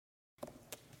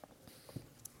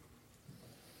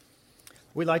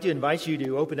We'd like to invite you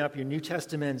to open up your New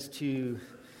Testaments to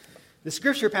the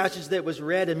scripture passage that was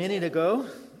read a minute ago.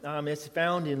 It's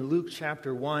found in Luke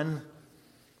chapter 1,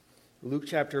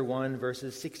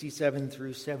 verses 67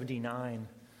 through 79.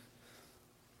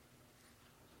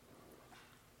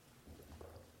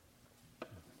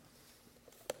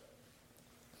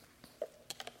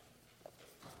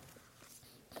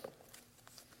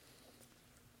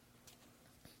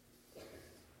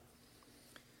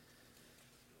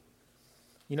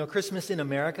 You know, Christmas in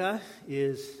America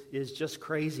is just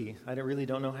crazy. I really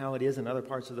don't know how it is in other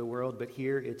parts of the world, but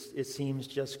here it seems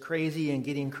just crazy and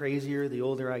getting crazier the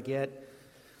older I get.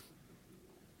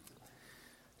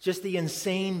 Just the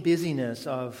insane busyness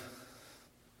of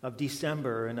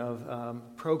December and of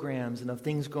programs and of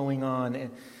things going on.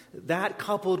 And that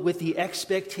coupled with the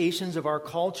expectations of our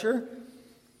culture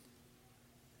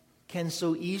can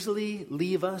so easily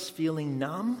leave us feeling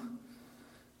numb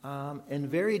and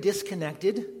very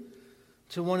disconnected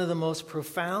to one of the most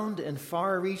profound and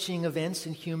far-reaching events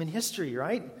in human history,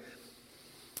 right?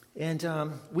 And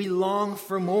we long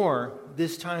for more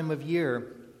this time of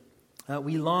year.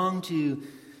 We long to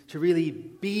really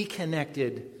be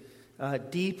connected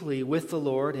deeply with the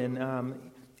Lord and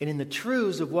in the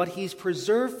truths of what He's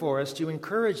preserved for us to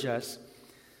encourage us.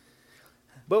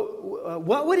 But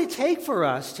what would it take for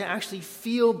us to actually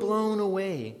feel blown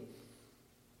away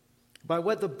by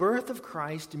what the birth of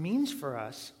Christ means for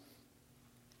us?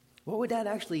 What would that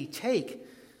actually take?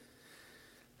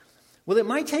 Well, it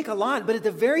might take a lot, but at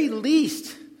the very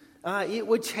least, it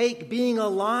would take being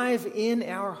alive in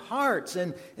our hearts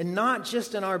and not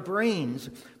just in our brains,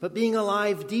 but being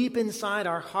alive deep inside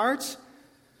our hearts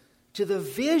to the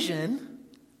vision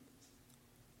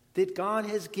that God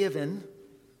has given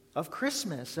of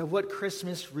Christmas, of what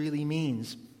Christmas really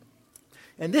means.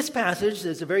 And this passage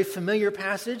is a very familiar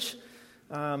passage,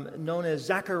 known as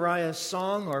Zechariah's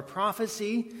song or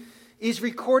prophecy, is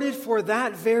recorded for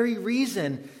that very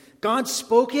reason. God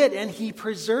spoke it and He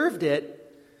preserved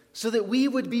it so that we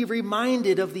would be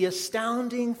reminded of the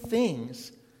astounding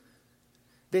things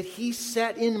that He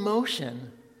set in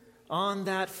motion on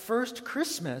that first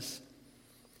Christmas,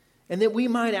 and that we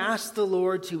might ask the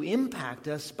Lord to impact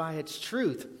us by its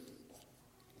truth.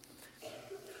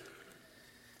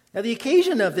 Now, the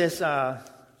occasion of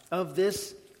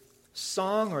this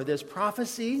song or this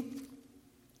prophecy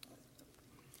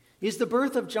is the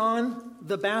birth of John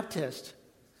the Baptist.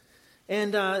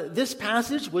 And this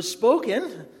passage was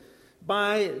spoken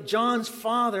by John's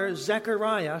father,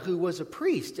 Zechariah, who was a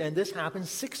priest. And this happened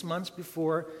 6 months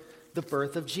before the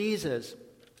birth of Jesus.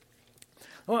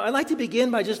 Well, I'd like to begin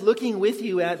by just looking with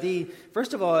you at the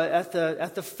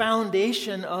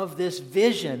foundation of this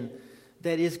vision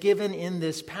that is given in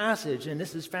this passage. And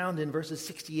this is found in verses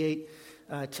 68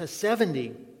 to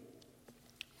 70.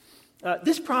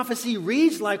 This prophecy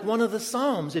reads like one of the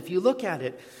Psalms, if you look at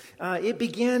it. It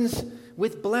begins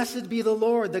with, "Blessed be the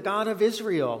Lord, the God of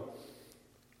Israel."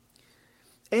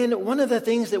 And one of the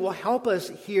things that will help us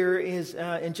here is,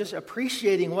 in just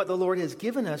appreciating what the Lord has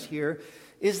given us here,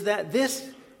 is that this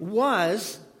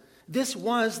was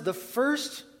the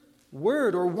first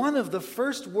word, or one of the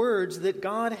first words that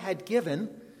God had given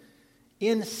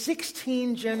in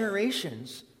 16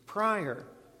 generations prior.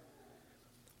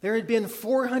 There had been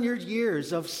 400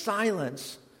 years of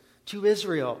silence to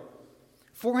Israel.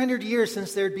 400 years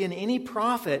since there had been any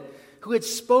prophet who had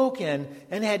spoken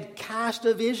and had cast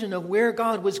a vision of where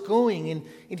God was going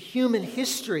in human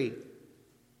history.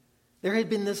 There had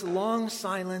been this long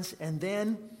silence, and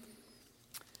then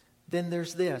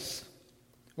there's this.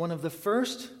 One of the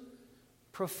first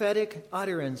prophetic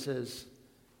utterances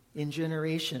in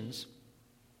generations.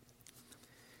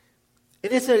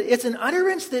 And it's an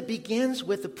utterance that begins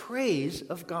with the praise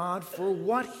of God for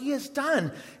what He has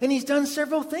done. And He's done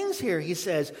several things here. He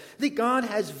says that God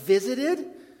has visited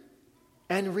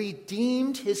and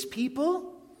redeemed His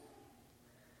people.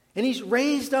 And He's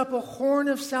raised up a horn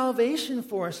of salvation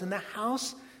for us in the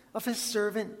house of His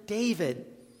servant David.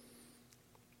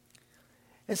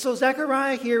 And so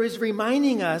Zechariah here is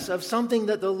reminding us of something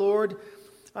that the Lord,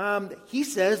 he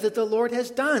says that the Lord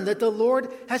has done, that the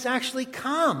Lord has actually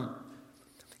come.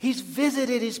 He's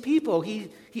visited His people. He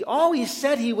always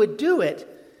said He would do it,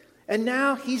 and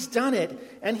now He's done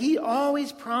it. And He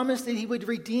always promised that He would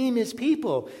redeem His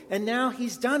people, and now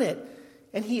He's done it.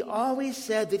 And He always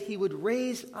said that He would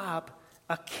raise up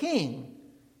a king,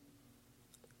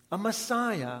 a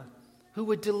Messiah, who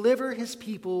would deliver His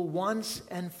people once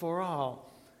and for all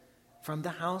from the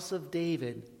house of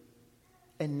David.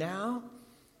 And now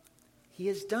He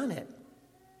has done it.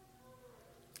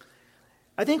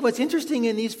 I think what's interesting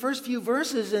in these first few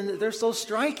verses, and they're so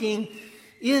striking,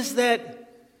 is that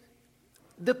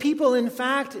The people, in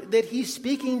fact, that he's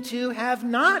speaking to have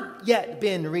not yet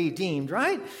been redeemed,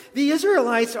 right? The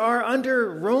Israelites are under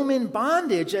Roman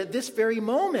bondage at this very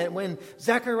moment when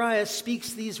Zechariah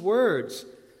speaks these words.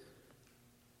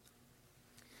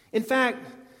 In fact,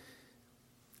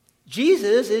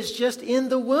 Jesus is just in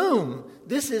the womb.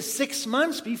 This is 6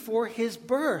 months before his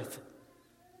birth.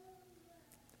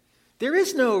 There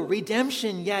is no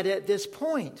redemption yet at this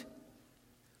point.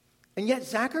 And yet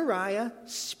Zechariah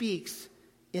speaks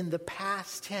in the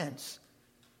past tense.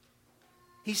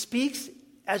 He speaks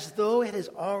as though it has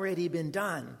already been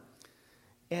done.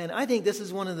 And I think this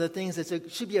is one of the things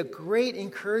that should be a great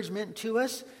encouragement to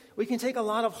us. We can take a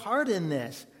lot of heart in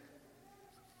this.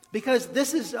 Because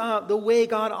this is the way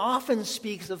God often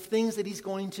speaks of things that he's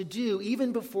going to do,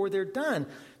 even before they're done.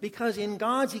 Because in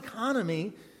God's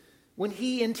economy, when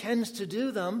he intends to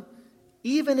do them,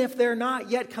 even if they're not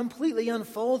yet completely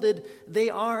unfolded, they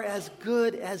are as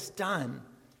good as done.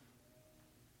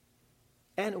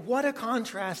 And what a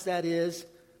contrast that is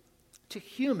to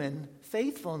human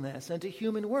faithfulness and to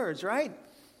human words, right?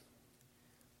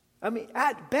 I mean,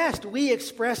 at best, we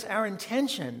express our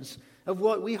intentions of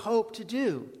what we hope to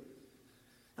do.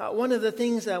 One of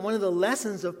the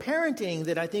lessons of parenting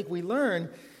that I think we learn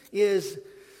is,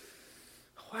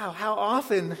 wow, how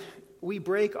often we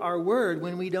break our word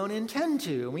when we don't intend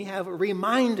to. We have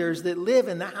reminders that live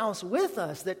in the house with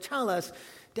us that tell us,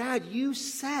 Dad, you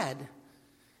said.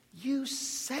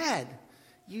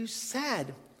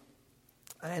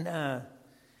 And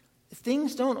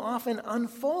things don't often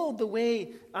unfold the way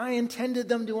I intended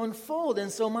them to unfold,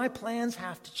 and so my plans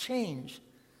have to change.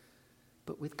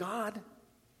 But with God,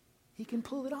 he can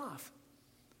pull it off.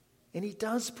 And he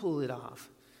does pull it off.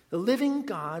 The living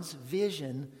God's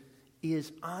vision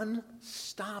is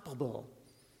unstoppable.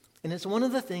 And it's one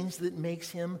of the things that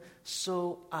makes him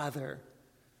so other.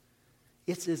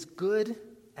 It's as good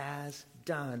as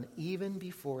done, even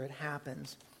before it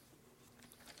happens.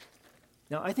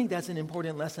 Now, I think that's an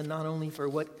important lesson, not only for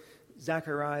what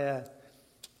Zechariah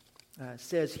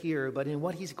says here, but in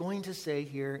what he's going to say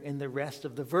here in the rest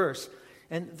of the verse.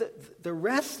 And the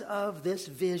rest of this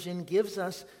vision gives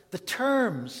us the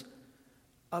terms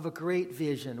of a great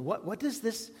vision. What does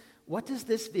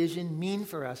this vision mean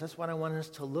for us? That's what I want us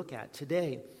to look at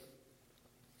today.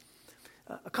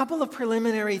 A couple of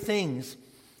preliminary things.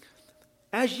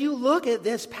 As you look at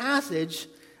this passage,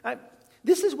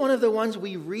 this is one of the ones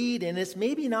we read, and it's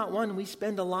maybe not one we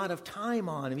spend a lot of time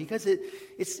on, because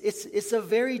it's a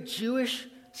very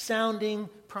Jewish-sounding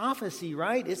prophecy,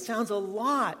 right? It sounds a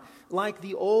lot like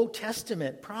the Old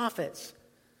Testament prophets.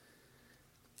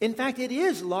 In fact, it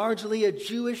is largely a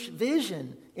Jewish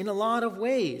vision in a lot of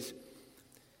ways.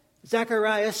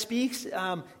 Zechariah speaks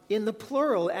in the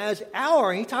plural as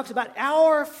our. He talks about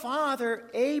our father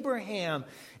Abraham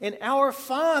and our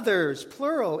fathers,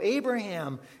 plural,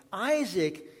 Abraham,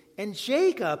 Isaac, and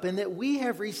Jacob, and that we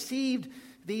have received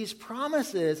these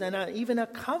promises and even a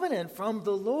covenant from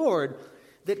the Lord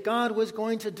that God was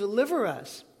going to deliver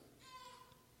us.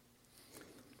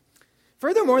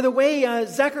 Furthermore, the way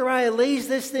Zechariah lays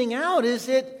this thing out is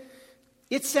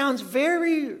it sounds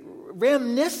very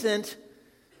reminiscent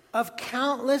of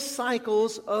countless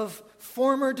cycles of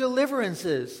former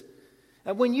deliverances.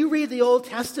 When you read the Old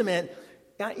Testament,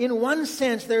 in one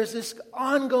sense, there's this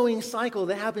ongoing cycle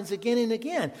that happens again and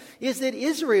again. Is that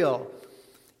Israel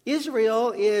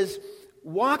is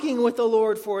walking with the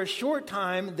Lord for a short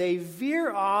time. They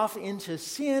veer off into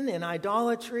sin and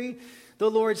idolatry. The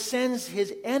Lord sends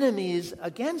his enemies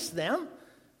against them.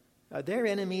 Their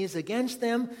enemies against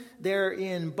them. They're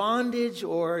in bondage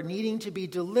or needing to be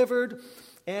delivered.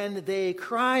 And they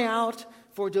cry out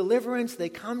for deliverance. They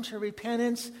come to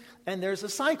repentance. And there's a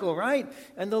cycle, right?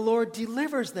 And the Lord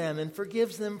delivers them and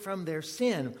forgives them from their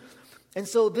sin. And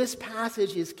so this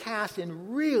passage is cast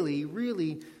in really,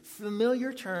 really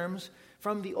familiar terms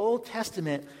from the Old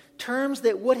Testament. Terms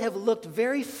that would have looked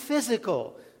very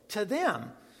physical to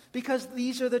them. Because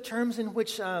these are the terms in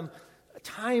which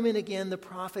time and again the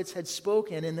prophets had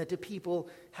spoken and that the people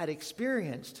had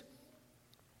experienced.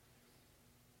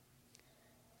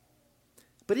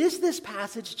 But is this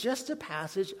passage just a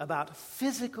passage about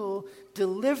physical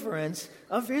deliverance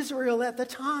of Israel at the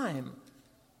time?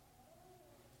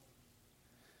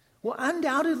 Well,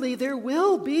 undoubtedly there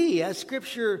will be, as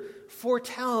Scripture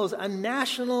foretells, a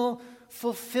national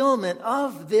fulfillment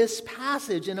of this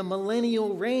passage in a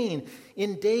millennial reign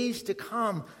in days to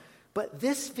come. But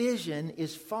this vision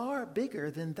is far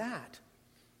bigger than that.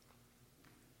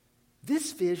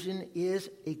 This vision is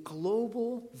a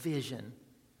global vision.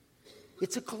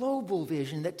 It's a global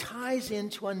vision that ties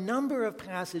into a number of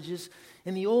passages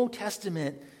in the Old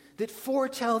Testament that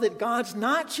foretell that God's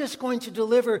not just going to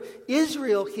deliver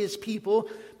Israel, his people,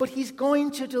 but he's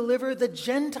going to deliver the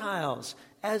Gentiles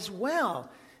as well.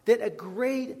 That a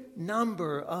great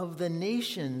number of the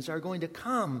nations are going to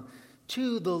come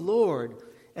to the Lord,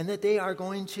 and that they are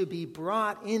going to be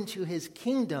brought into his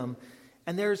kingdom,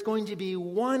 and there's going to be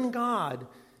one God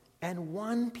and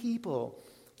one people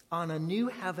on a new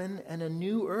heaven and a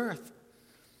new earth.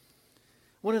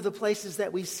 One of the places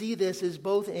that we see this is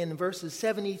both in verses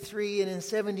 73 and in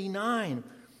 79.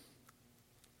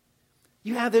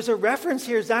 There's a reference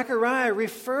here. Zechariah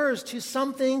refers to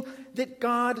something that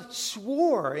God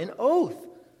swore, an oath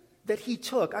that he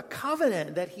took, a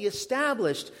covenant that he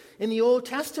established in the Old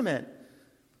Testament.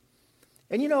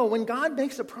 And when God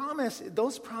makes a promise,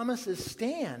 those promises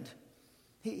stand.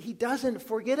 He doesn't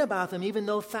forget about them, even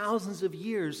though thousands of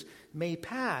years may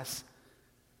pass.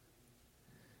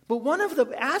 But one of the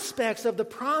aspects of the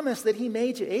promise that he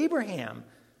made to Abraham,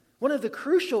 one of the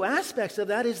crucial aspects of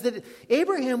that is that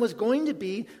Abraham was going to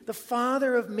be the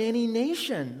father of many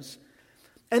nations,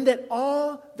 and that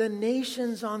all the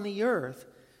nations on the earth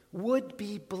would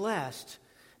be blessed,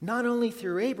 not only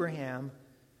through Abraham,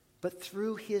 but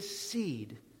through his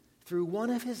seed, through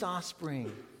one of his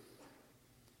offspring,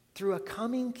 through a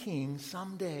coming king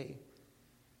someday.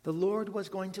 The Lord was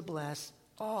going to bless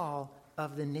all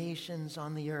of the nations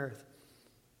on the earth.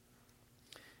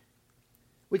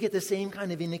 We get the same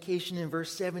kind of indication in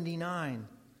verse 79.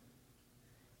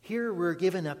 Here we're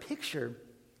given a picture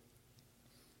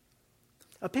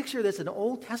that's an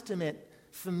Old Testament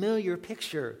familiar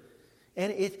picture.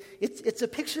 And it's a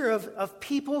picture of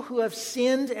people who have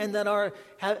sinned and that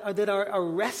are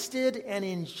arrested and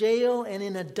in jail and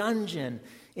in a dungeon,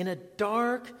 in a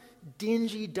dark,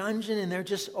 dingy dungeon, and they're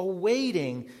just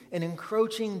awaiting an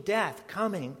encroaching death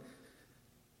coming.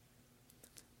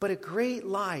 But a great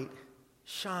light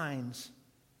shines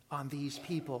on these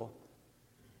people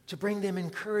to bring them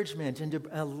encouragement and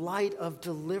a light of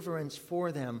deliverance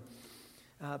for them.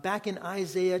 Back in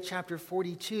Isaiah chapter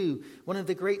 42, one of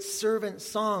the great servant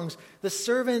songs, the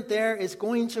servant there is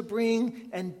going to bring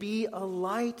and be a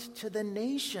light to the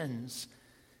nations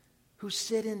who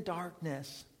sit in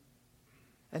darkness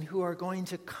and who are going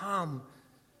to come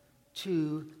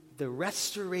to the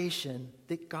restoration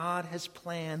that God has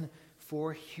planned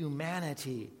for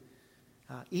humanity,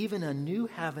 even a new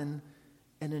heaven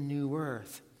and a new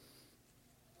earth.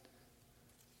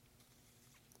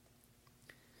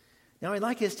 Now, I'd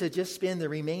like us to just spend the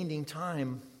remaining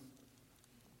time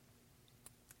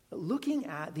looking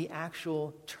at the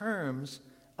actual terms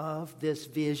of this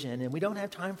vision. And we don't have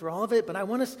time for all of it, but I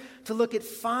want us to look at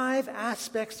 5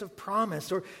 aspects of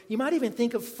promise, or you might even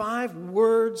think of 5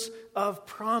 words of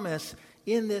promise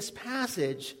in this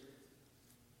passage.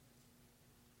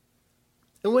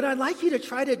 And what I'd like you to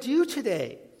try to do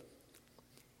today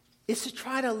is to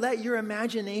try to let your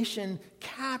imagination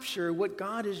capture what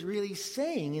God is really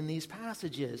saying in these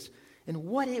passages and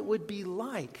what it would be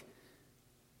like,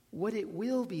 what it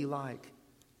will be like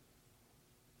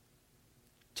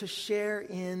to share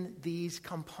in these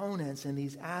components and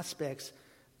these aspects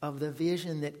of the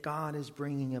vision that God is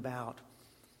bringing about.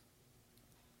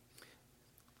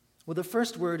 Well, the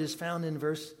first word is found in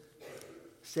verses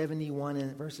 71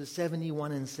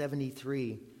 and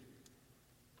 73.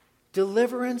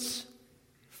 Deliverance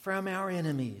from our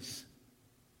enemies.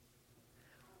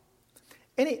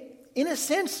 And in a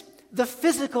sense, the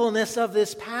physicalness of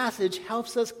this passage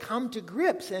helps us come to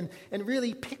grips and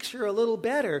really picture a little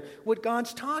better what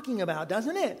God's talking about,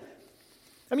 doesn't it?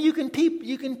 I mean, you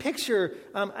can picture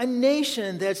a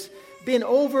nation that's been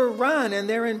overrun and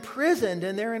they're imprisoned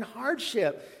and they're in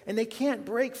hardship and they can't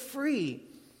break free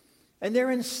and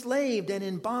they're enslaved and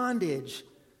in bondage.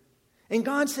 And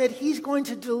God said he's going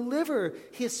to deliver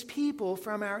his people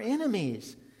from our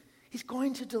enemies. He's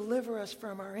going to deliver us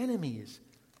from our enemies.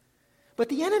 But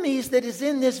the enemies that is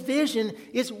in this vision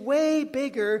is way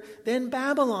bigger than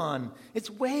Babylon. It's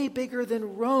way bigger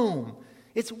than Rome.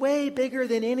 It's way bigger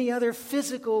than any other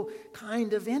physical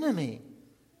kind of enemy.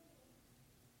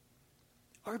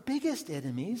 Our biggest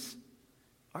enemies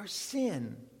are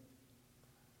sin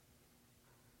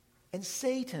and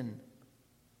Satan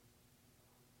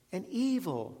and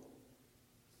evil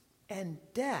and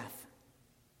death.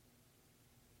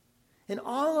 And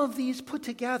all of these put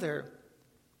together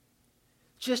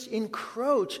just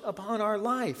encroach upon our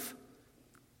life.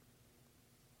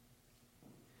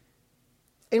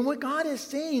 And what God is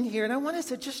saying here, and I want us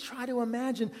to just try to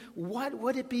imagine, what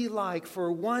would it be like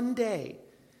for one day,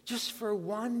 just for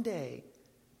one day,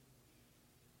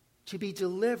 to be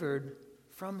delivered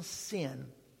from sin,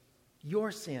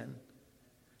 your sin,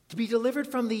 to be delivered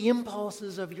from the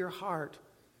impulses of your heart,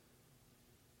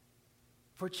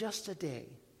 for just a day.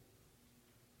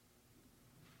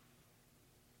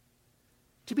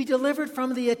 To be delivered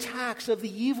from the attacks of the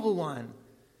evil one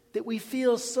that we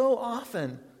feel so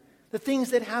often, the things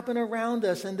that happen around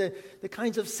us and the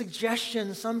kinds of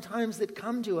suggestions sometimes that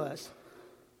come to us.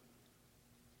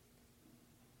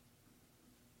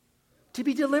 To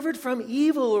be delivered from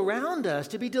evil around us,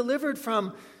 to be delivered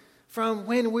from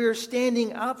when we're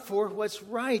standing up for what's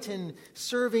right and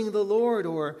serving the Lord,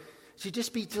 or to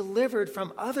just be delivered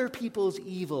from other people's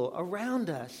evil around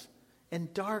us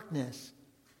and darkness.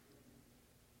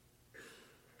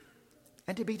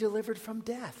 And to be delivered from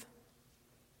death.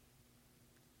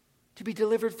 To be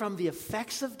delivered from the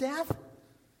effects of death.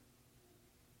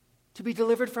 To be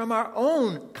delivered from our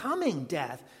own coming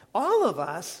death. All of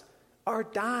us are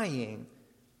dying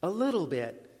a little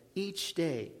bit each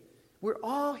day. We're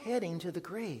all heading to the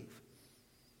grave.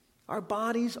 Our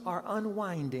bodies are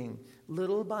unwinding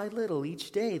little by little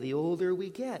each day, the older we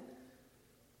get.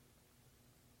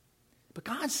 But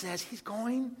God says He's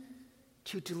going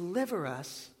to deliver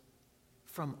us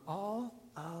from all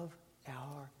of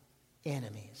our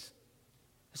enemies.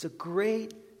 There's a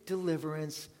great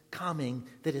deliverance coming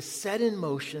that is set in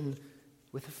motion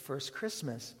with the first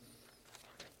Christmas.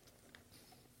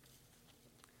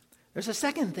 There's a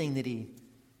second thing that he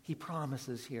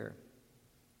promises here.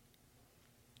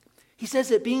 He says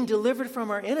that being delivered from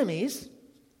our enemies,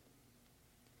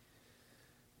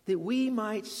 that we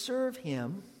might serve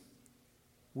Him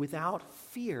without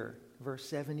fear. Verse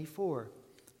 74.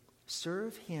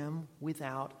 Serve Him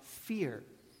without fear.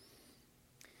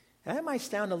 Now, that might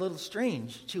sound a little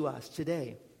strange to us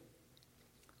today.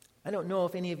 I don't know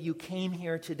if any of you came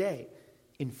here today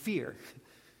in fear.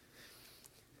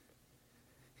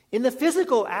 In the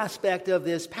physical aspect of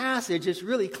this passage, it's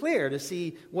really clear to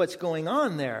see what's going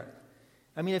on there.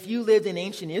 I mean, if you lived in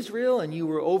ancient Israel and you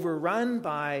were overrun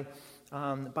by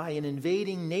an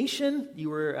invading nation, you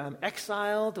were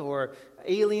exiled, or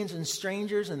aliens and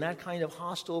strangers and that kind of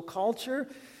hostile culture,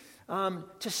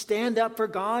 to stand up for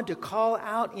God, to call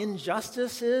out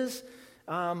injustices,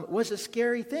 was a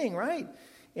scary thing, right?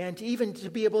 And even to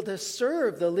be able to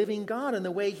serve the living God in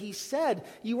the way He said,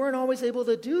 you weren't always able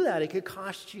to do that. It could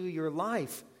cost you your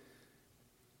life.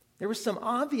 There were some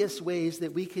obvious ways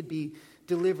that we could be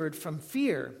delivered from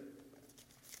fear.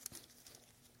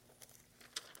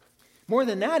 More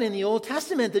than that, in the Old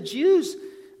Testament, the Jews,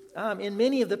 in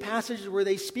many of the passages where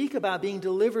they speak about being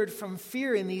delivered from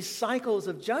fear in these cycles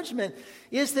of judgment,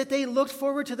 is that they looked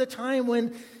forward to the time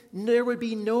when there would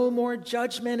be no more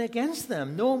judgment against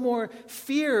them, no more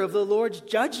fear of the Lord's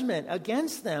judgment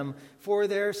against them for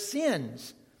their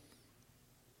sins.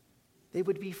 They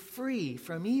would be free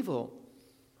from evil.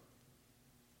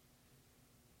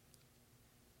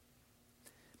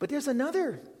 But there's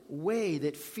another way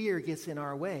that fear gets in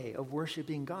our way of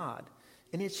worshiping God.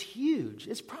 And it's huge.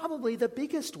 It's probably the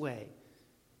biggest way.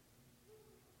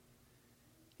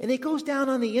 And it goes down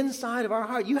on the inside of our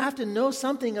heart. You have to know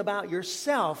something about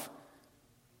yourself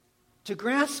to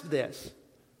grasp this.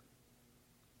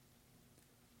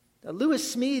 Now,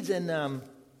 Lewis Smedes,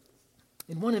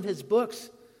 in one of his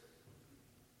books,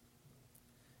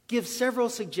 gives several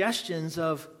suggestions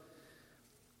of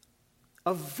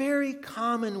very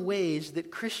common ways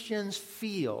that Christians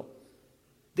feel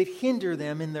that hinder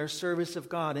them in their service of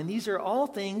God. And these are all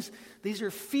things, these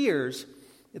are fears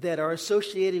that are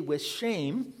associated with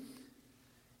shame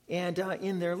and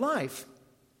in their life.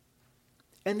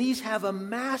 And these have a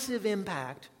massive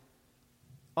impact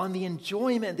on the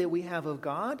enjoyment that we have of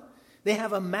God. They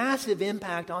have a massive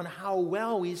impact on how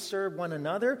well we serve one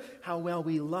another, how well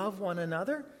we love one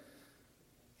another,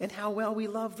 and how well we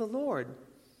love the Lord.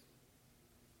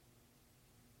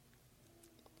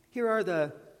 Here are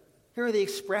the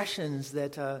expressions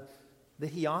that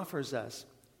he offers us.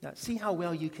 Now, see how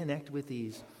well you connect with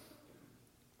these.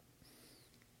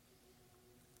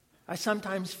 I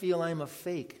sometimes feel I'm a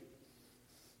fake.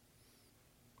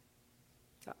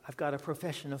 I've got a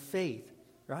profession of faith,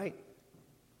 right?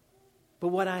 But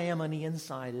what I am on the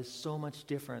inside is so much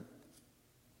different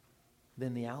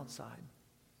than the outside.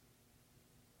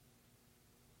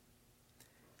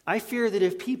 I fear that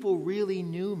if people really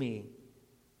knew me,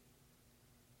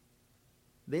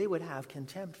 they would have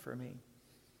contempt for me.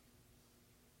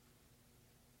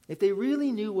 If they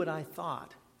really knew what I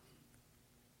thought,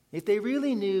 if they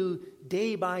really knew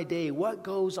day by day what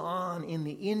goes on in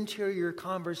the interior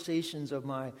conversations of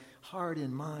my heart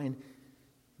and mind,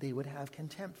 they would have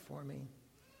contempt for me.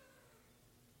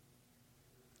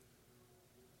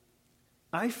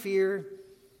 I fear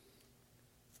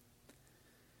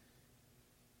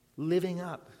living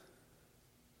up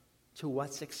to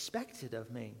what's expected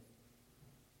of me.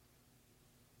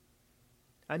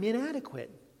 I'm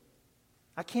inadequate.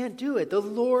 I can't do it. The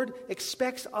Lord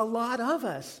expects a lot of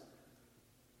us.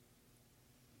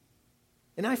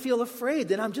 And I feel afraid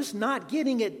that I'm just not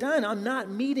getting it done. I'm not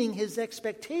meeting his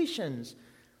expectations.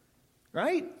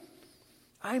 Right?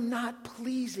 I'm not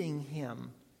pleasing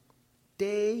him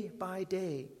day by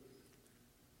day.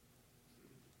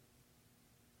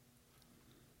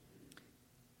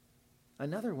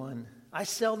 Another one, I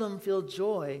seldom feel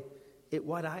joy at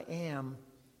what I am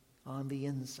on the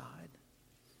inside.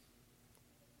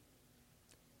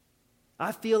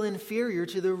 I feel inferior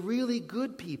to the really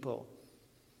good people.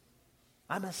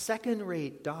 I'm a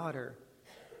second-rate daughter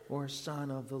or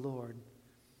son of the Lord.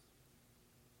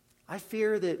 I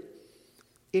fear that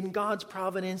in God's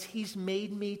providence, he's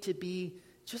made me to be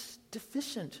just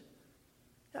deficient.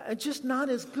 Just not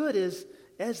as good as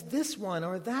this one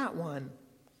or that one.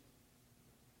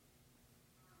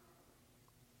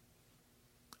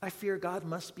 I fear God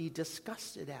must be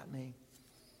disgusted at me.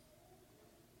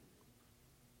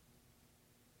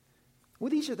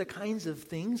 Well, these are the kinds of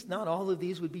things, not all of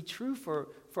these would be true for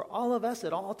all of us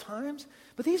at all times,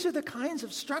 but these are the kinds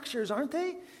of structures, aren't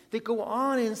they, that go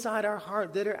on inside our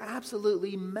heart that are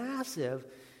absolutely massive,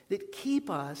 that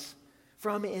keep us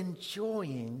from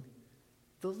enjoying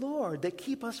the Lord, that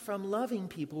keep us from loving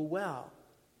people well.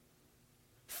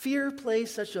 Fear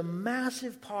plays such a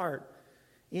massive part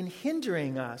in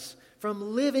hindering us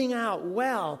from living out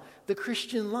well the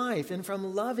Christian life and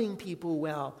from loving people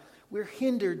well. We're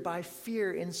hindered by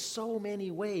fear in so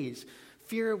many ways.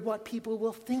 Fear of what people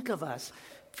will think of us.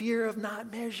 Fear of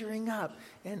not measuring up.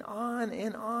 And on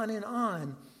and on and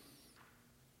on.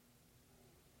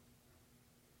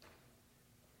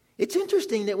 It's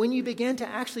interesting that when you begin to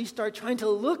actually start trying to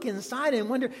look inside and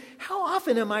wonder, how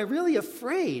often am I really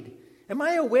afraid? Am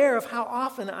I aware of how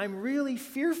often I'm really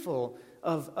fearful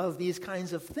of these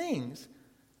kinds of things?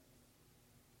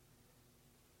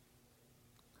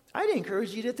 I'd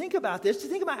encourage you to think about this, to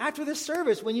think about after this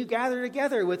service when you gather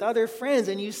together with other friends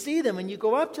and you see them and you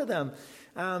go up to them.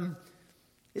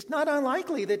 It's not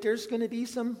unlikely that there's going to be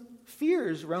some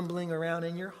fears rumbling around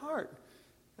in your heart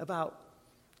about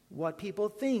what people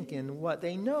think and what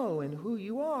they know and who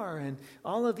you are and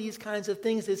all of these kinds of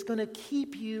things that's going to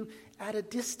keep you at a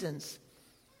distance.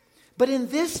 But in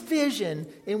this vision,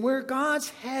 in where God's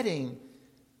heading,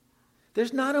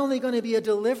 there's not only going to be a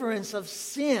deliverance of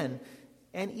sin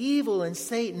and evil and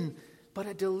Satan, but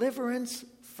a deliverance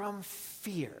from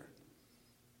fear.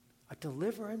 A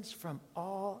deliverance from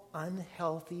all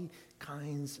unhealthy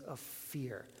kinds of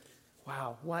fear.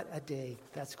 Wow, what a day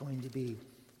that's going to be.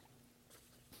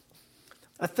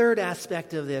 A third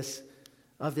aspect of this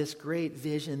great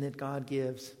vision that God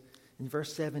gives in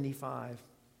verse 75.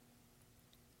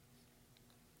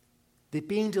 That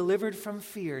being delivered from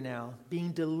fear now,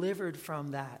 being delivered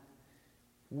from that,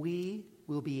 we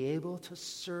will be able to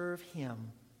serve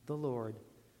him, the Lord,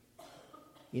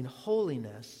 in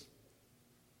holiness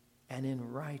and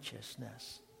in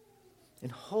righteousness. In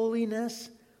holiness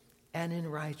and in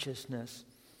righteousness.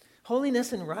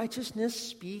 Holiness and righteousness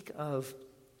speak of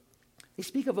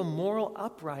a moral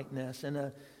uprightness and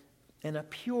a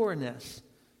pureness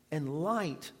and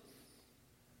light.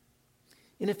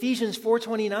 In Ephesians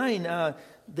 4:29,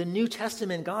 the New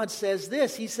Testament, God says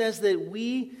this. He says that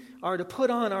we are to put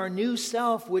on our new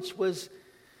self, which was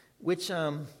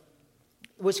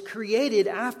created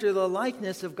after the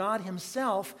likeness of God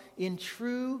himself in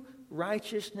true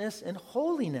righteousness and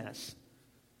holiness.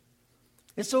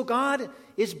 And so God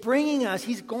is bringing us,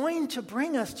 he's going to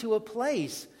bring us to a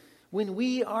place when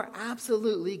we are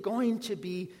absolutely going to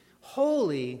be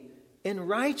holy and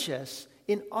righteous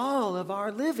in all of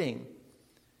our living.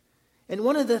 And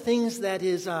one of the things that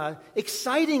is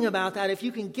exciting about that, if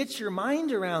you can get your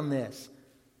mind around this,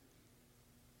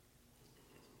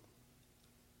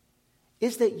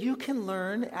 is that you can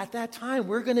learn at that time,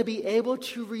 we're going to be able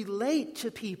to relate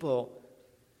to people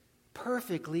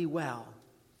perfectly well.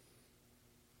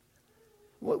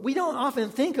 We don't often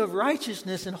think of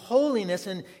righteousness and holiness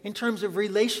in terms of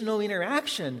relational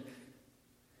interaction.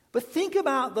 But think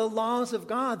about the laws of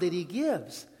God that he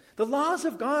gives. The laws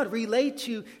of God relate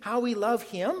to how we love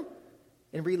him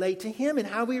and relate to him and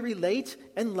how we relate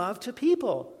and love to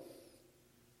people.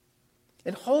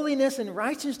 And holiness and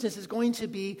righteousness is going to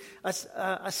be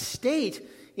a state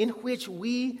in which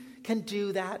we can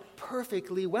do that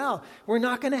perfectly well. We're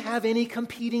not going to have any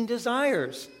competing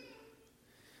desires.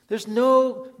 There's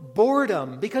no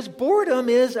boredom, because boredom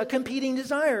is a competing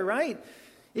desire, right?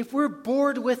 If we're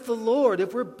bored with the Lord,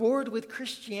 if we're bored with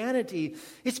Christianity,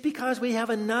 it's because we have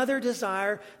another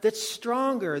desire that's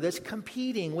stronger, that's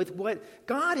competing with what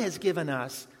God has given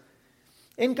us.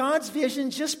 And God's vision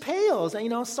just pales.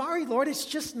 Sorry, Lord, it's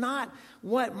just not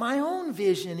what my own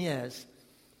vision is.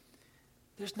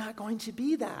 There's not going to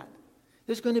be that.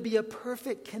 There's going to be a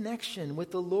perfect connection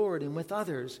with the Lord and with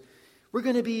others. We're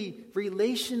going to be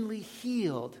relationally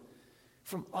healed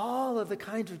from all of the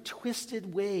kinds of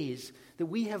twisted ways that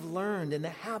we have learned and the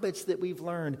habits that we've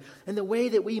learned and the way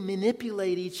that we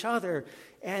manipulate each other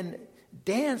and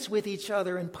dance with each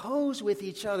other and pose with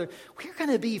each other. We're going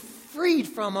to be freed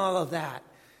from all of that.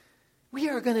 We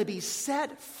are going to be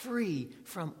set free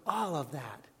from all of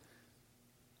that.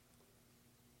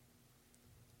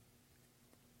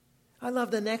 I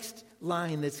love the next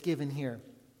line that's given here.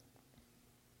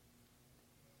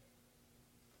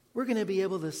 We're going to be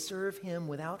able to serve him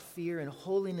without fear in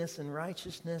holiness and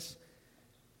righteousness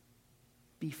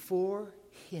before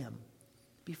him.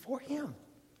 Before him.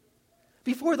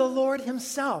 Before the Lord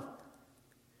himself.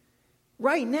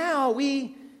 Right now,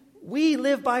 we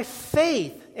live by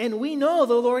faith, and we know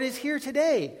the Lord is here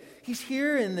today. He's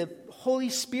here in the Holy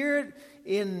Spirit,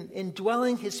 in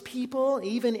indwelling his people,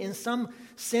 even in some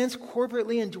sense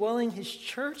corporately indwelling his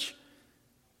church.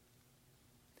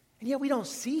 And yet we don't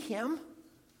see him.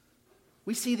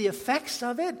 We see the effects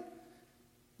of it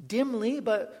dimly,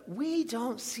 but we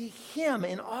don't see him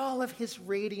in all of his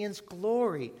radiance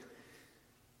glory.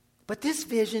 But this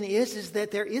vision is that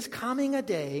there is coming a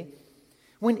day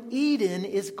when Eden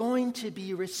is going to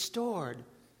be restored.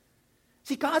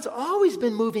 See, God's always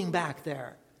been moving back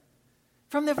there.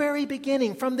 From the very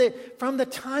beginning, from the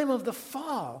time of the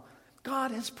fall,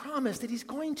 God has promised that he's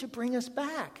going to bring us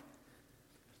back.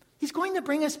 He's going to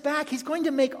bring us back. He's going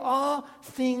to make all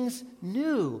things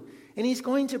new. And he's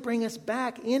going to bring us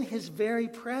back in his very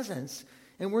presence.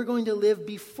 And we're going to live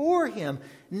before him,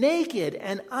 naked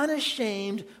and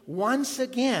unashamed once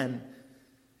again.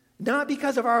 Not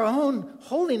because of our own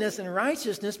holiness and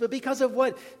righteousness, but because of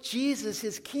what Jesus,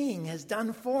 his King, has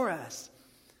done for us.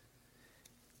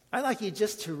 I'd like you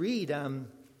just to read,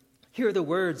 hear the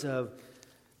words of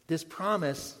this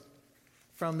promise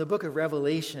from the book of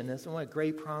Revelation. It's what a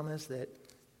great promise that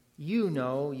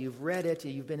you've read it,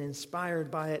 you've been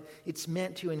inspired by it. It's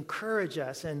meant to encourage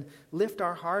us and lift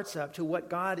our hearts up to what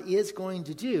God is going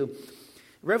to do.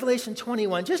 Revelation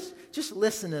 21, just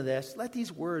listen to this. Let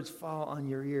these words fall on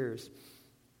your ears.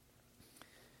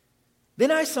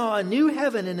 Then I saw a new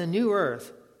heaven and a new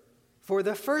earth, for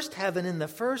the first heaven and the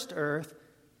first earth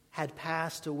had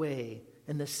passed away,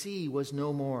 and the sea was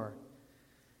no more.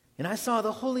 And I saw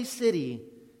the holy city,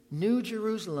 New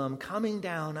Jerusalem, coming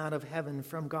down out of heaven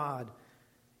from God,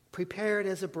 prepared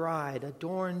as a bride,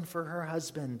 adorned for her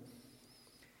husband.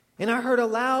 And I heard a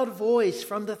loud voice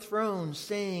from the throne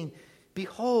saying,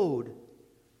 Behold,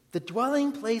 the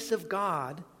dwelling place of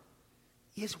God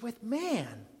is with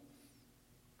man.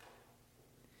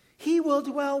 He will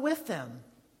dwell with them,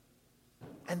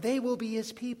 and they will be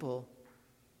his people.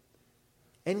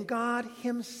 And God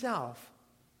himself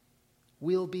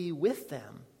will be with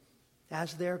them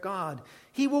as their God.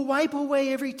 He will wipe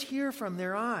away every tear from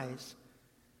their eyes,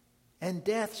 and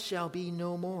death shall be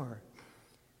no more.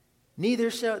 Neither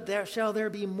shall there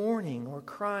be mourning or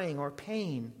crying or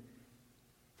pain,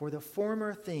 for the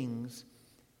former things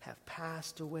have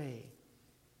passed away.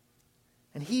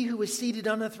 And he who was seated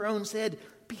on the throne said,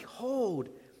 Behold,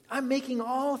 I'm making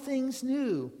all things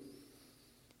new.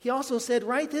 He also said,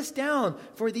 Write this down,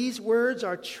 for these words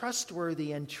are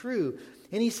trustworthy and true.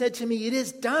 And he said to me, It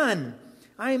is done.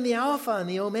 I am the Alpha and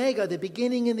the Omega, the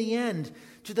beginning and the end.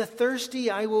 To the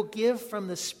thirsty I will give from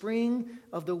the spring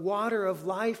of the water of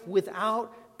life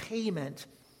without payment.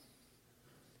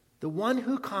 The one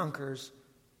who conquers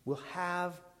will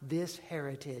have this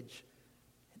heritage,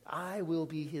 and I will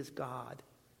be his God,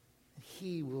 and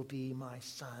he will be my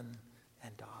son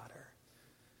and daughter.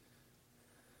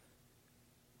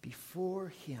 Before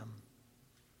him.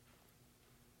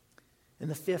 And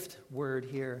the fifth word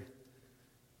here,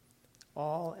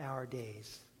 all our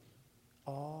days.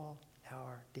 All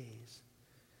our days.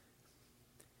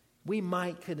 We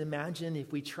could imagine,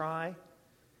 if we try,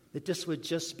 that this would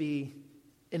just be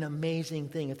an amazing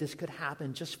thing, if this could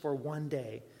happen just for one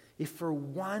day. If for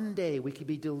one day we could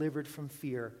be delivered from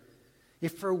fear.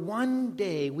 If for one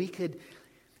day we could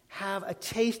have a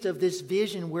taste of this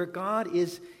vision where God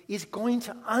is going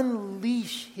to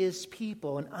unleash his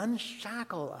people and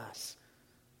unshackle us.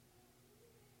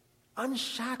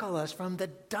 Unshackle us from the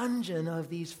dungeon of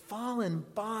these fallen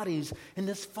bodies and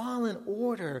this fallen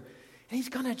order. And he's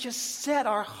going to just set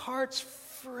our hearts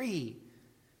free.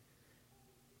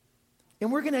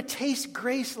 And we're going to taste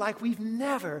grace like we've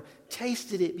never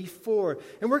tasted it before.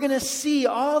 And we're going to see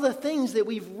all the things that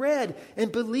we've read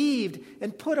and believed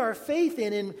and put our faith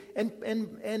in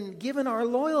and given our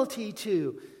loyalty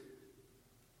to.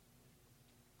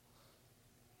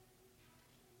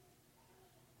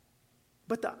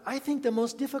 But I think the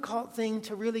most difficult thing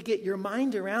to really get your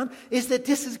mind around is that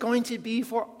this is going to be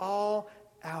for all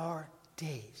our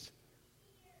days.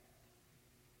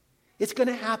 It's going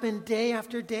to happen day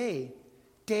after day.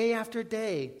 Day after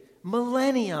day,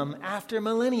 millennium after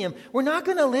millennium. We're not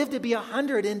going to live to be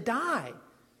 100 and die.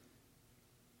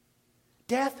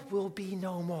 Death will be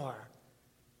no more.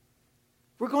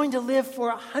 We're going to live for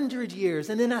 100 years,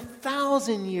 and then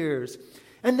 1,000 years,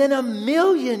 and then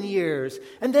 1,000,000 years,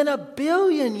 and then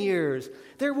 1,000,000,000 years.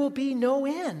 There will be no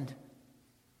end.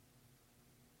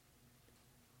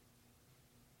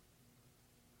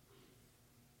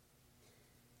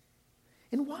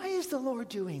 And why is the Lord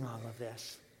doing all of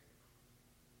this?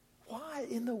 Why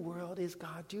in the world is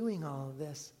God doing all of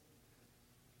this?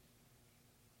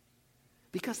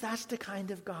 Because that's the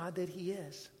kind of God that He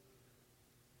is.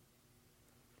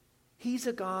 He's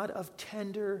a God of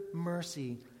tender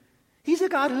mercy. He's a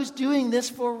God who's doing this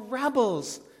for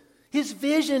rebels. His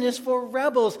vision is for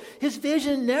rebels. His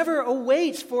vision never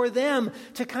awaits for them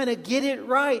to kind of get it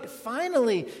right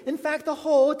finally. In fact, the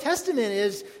whole Testament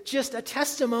is just a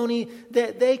testimony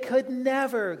that they could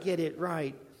never get it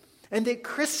right. And that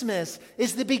Christmas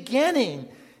is the beginning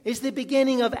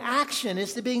of action.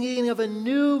 It's the beginning of a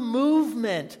new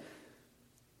movement.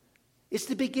 It's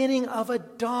the beginning of a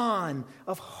dawn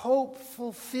of hope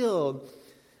fulfilled,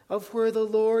 of where the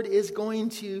Lord is going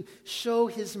to show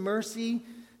His mercy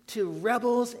to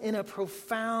rebels in a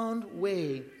profound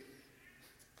way.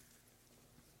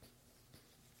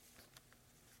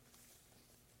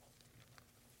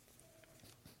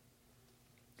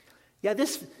 Yeah,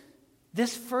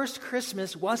 this first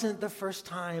Christmas wasn't the first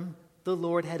time the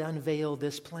Lord had unveiled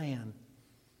this plan.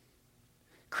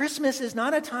 Christmas is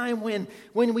not a time when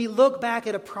we look back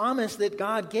at a promise that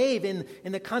God gave in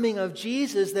the coming of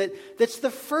Jesus, that's the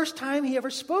first time He ever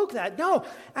spoke that. No,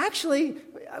 actually,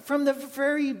 from the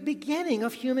very beginning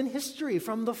of human history,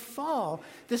 from the fall,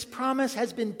 this promise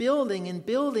has been building and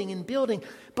building and building,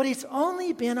 but it's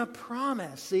only been a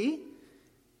promise, see?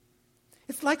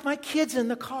 It's like my kids in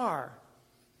the car,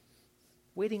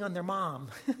 waiting on their mom.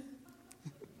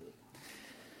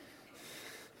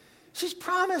 She's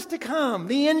promised to come.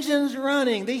 The engine's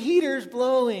running. The heater's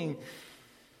blowing.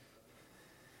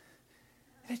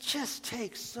 It just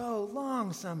takes so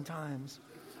long sometimes.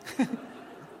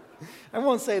 I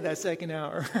won't say that second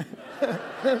hour.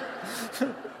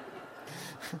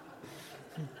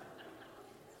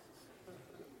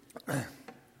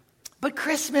 But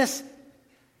Christmas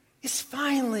is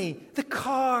finally, the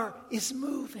car is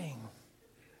moving.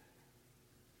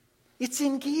 It's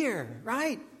in gear,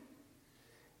 right?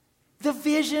 The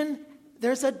vision,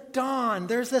 there's a dawn,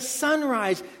 there's a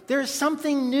sunrise, there's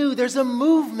something new, there's a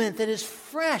movement that is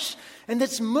fresh and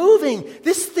that's moving.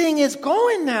 This thing is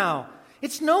going now.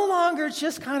 It's no longer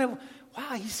just kind of,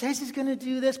 wow, He says He's going to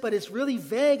do this, but it's really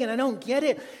vague and I don't get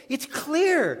it. It's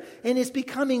clear and it's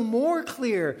becoming more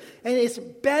clear and it's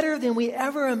better than we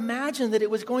ever imagined that it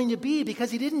was going to be,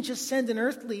 because He didn't just send an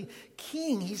earthly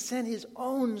king, He sent His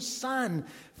own Son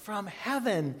from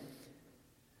heaven.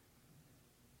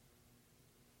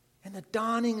 And the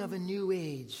dawning of a new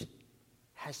age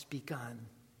has begun.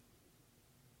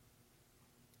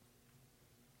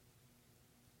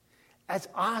 As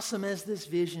awesome as this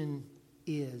vision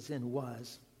is and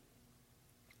was,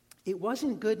 it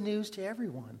wasn't good news to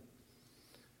everyone.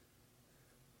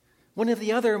 One of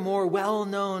the other more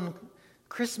well-known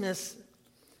Christmas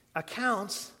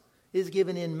accounts is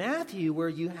given in Matthew, where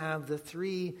you have the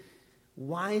 3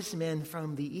 wise men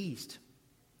from the east.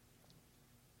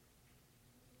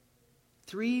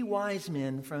 3 wise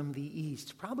men from the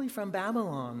east, probably from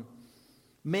Babylon,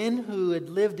 men who had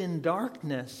lived in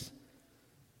darkness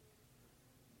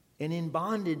and in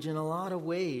bondage in a lot of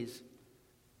ways,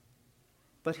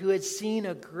 but who had seen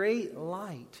a great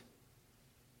light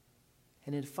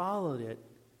and had followed it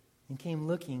and came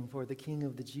looking for the King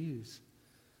of the Jews.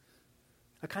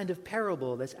 A kind of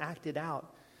parable that's acted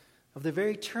out of the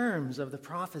very terms of the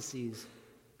prophecies.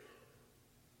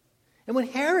 And when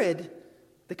Herod,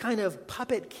 the kind of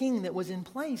puppet king that was in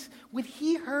place, when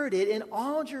he heard it, and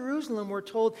all Jerusalem were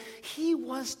told, he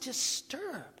was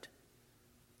disturbed.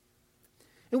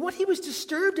 And what he was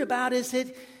disturbed about is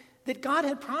that God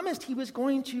had promised He was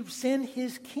going to send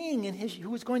His king and who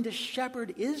was going to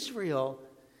shepherd Israel.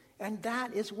 And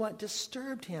that is what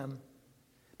disturbed him,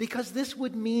 because this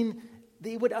would mean that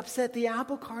it would upset the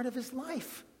apple cart of his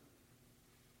life.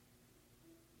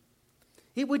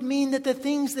 It would mean that the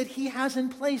things that he has in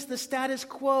place, the status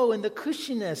quo and the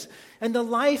cushiness and the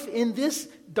life in this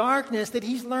darkness that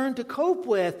he's learned to cope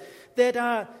with,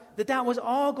 that was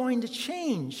all going to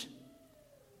change.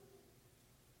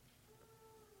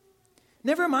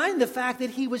 Never mind the fact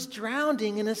that he was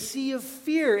drowning in a sea of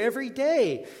fear every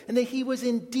day, and that he was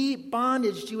in deep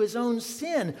bondage to his own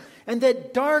sin, and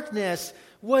that darkness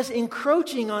was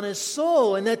encroaching on his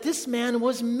soul, and that this man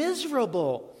was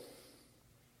miserable.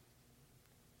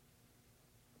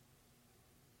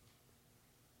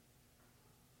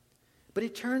 But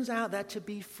it turns out that to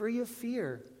be free of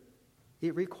fear,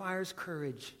 it requires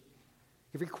courage.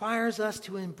 It requires us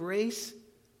to embrace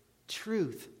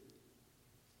truth,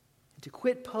 to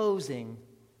quit posing,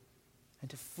 and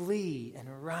to flee and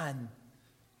run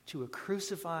to a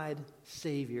crucified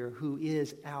Savior who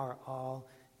is our all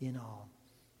in all.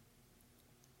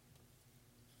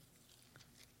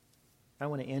 I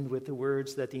want to end with the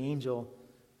words that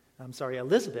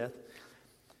Elizabeth,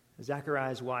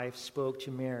 Zachariah's wife, spoke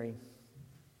to Mary.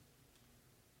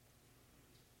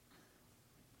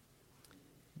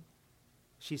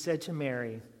 She said to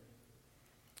Mary,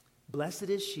 "Blessed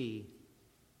is she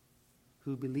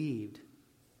who believed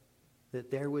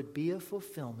that there would be a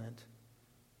fulfillment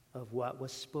of what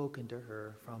was spoken to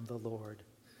her from the Lord."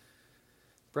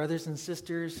 Brothers and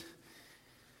sisters,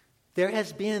 there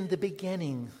has been the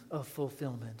beginning of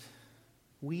fulfillment.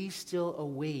 We still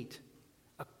await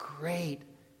a great,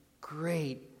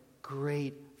 great,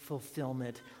 great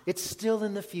fulfillment. It's still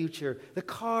in the future. The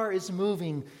car is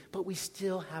moving, but we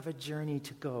still have a journey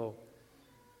to go.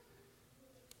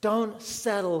 Don't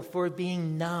settle for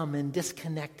being numb and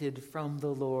disconnected from the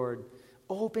Lord.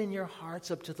 Open your hearts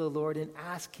up to the Lord and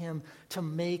ask Him to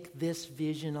make this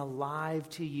vision alive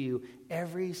to you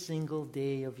every single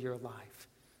day of your life.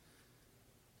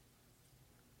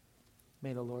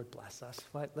 May the Lord bless us.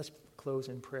 Let's close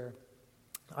in prayer.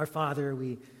 Our Father,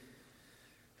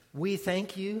 we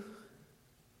thank you.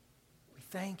 We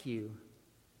thank you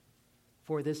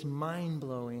for this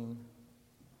mind-blowing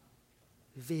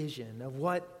vision of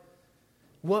what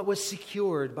was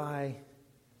secured by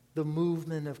the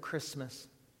movement of Christmas.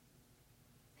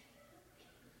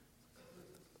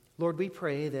 Lord, we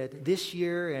pray that this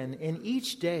year and in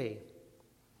each day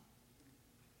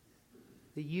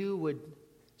that you would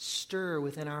stir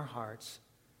within our hearts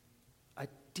a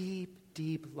deep,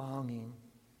 deep longing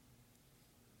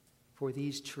for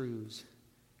these truths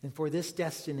and for this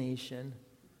destination,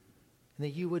 and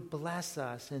that you would bless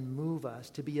us and move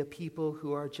us to be a people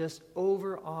who are just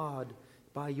overawed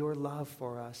by your love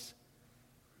for us,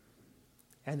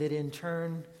 and that in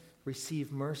turn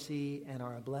receive mercy and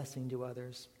are a blessing to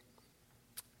others.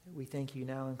 We thank you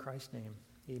now in Christ's name.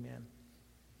 Amen.